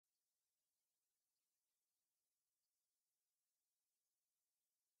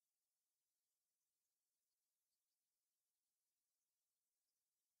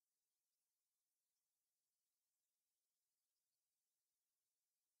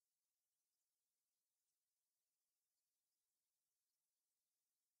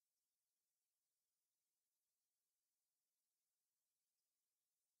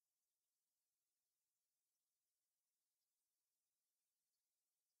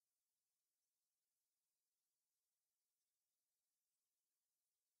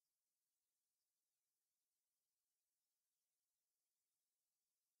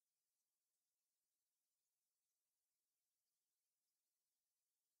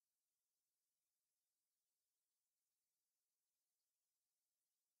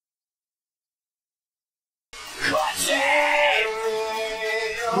Save me,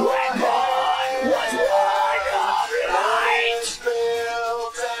 when God was one of light,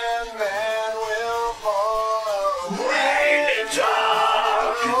 built and man will follow. Raining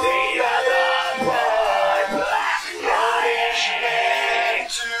dark, the other blood, black night,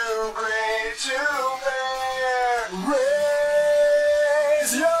 too great to bear.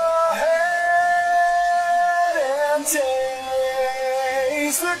 Raise your head and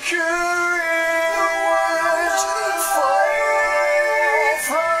taste the courage.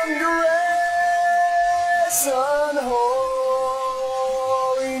 Unholy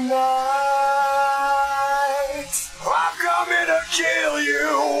night, I'm coming to kill you,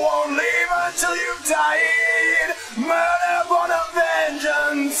 won't leave until you've died. Murder born of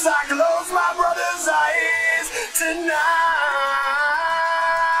vengeance, I close my brother's eyes tonight.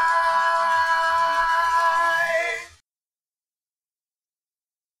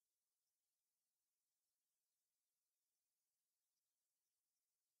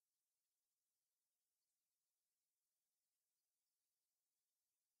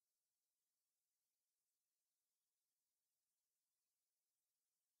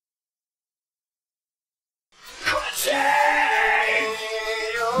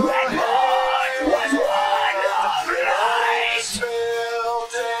 When God was one of light,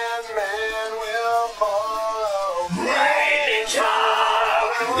 built and man will follow. Raining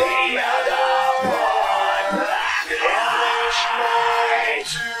dark, the other blood, black night,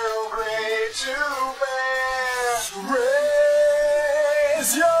 too great to bear.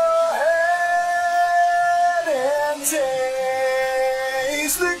 Raise your head and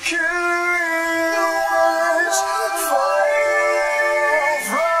taste the courage.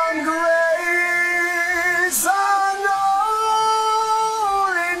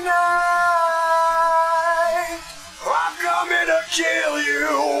 Kill you,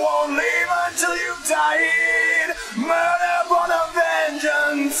 won't leave until you've died. Murder born of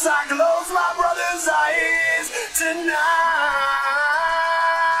vengeance, I close my brother's eyes tonight.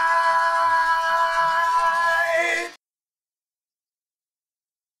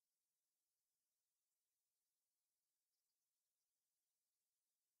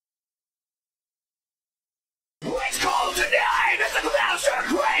 It's cold tonight, it's a closer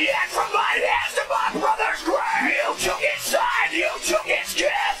created from my hands to my brother's grave. You took its side, you took its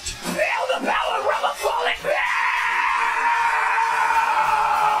gift. Feel the power of a falling man.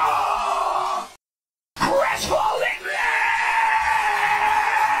 Crestfallen man.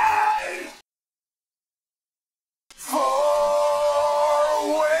 For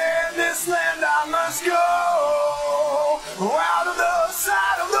when this land I must go, out of the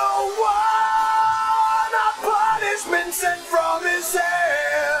sight of the one, a punishment sent from his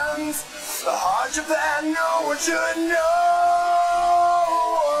hands. The hardship that no one should know.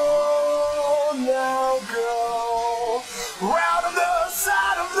 Now go out of the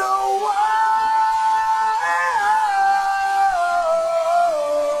sight of the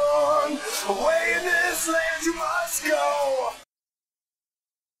one. Away in this land you must go.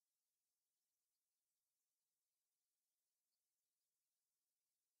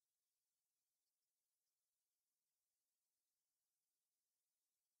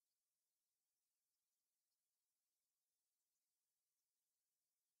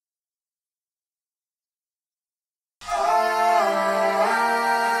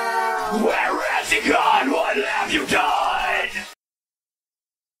 Where has he gone? What have you done?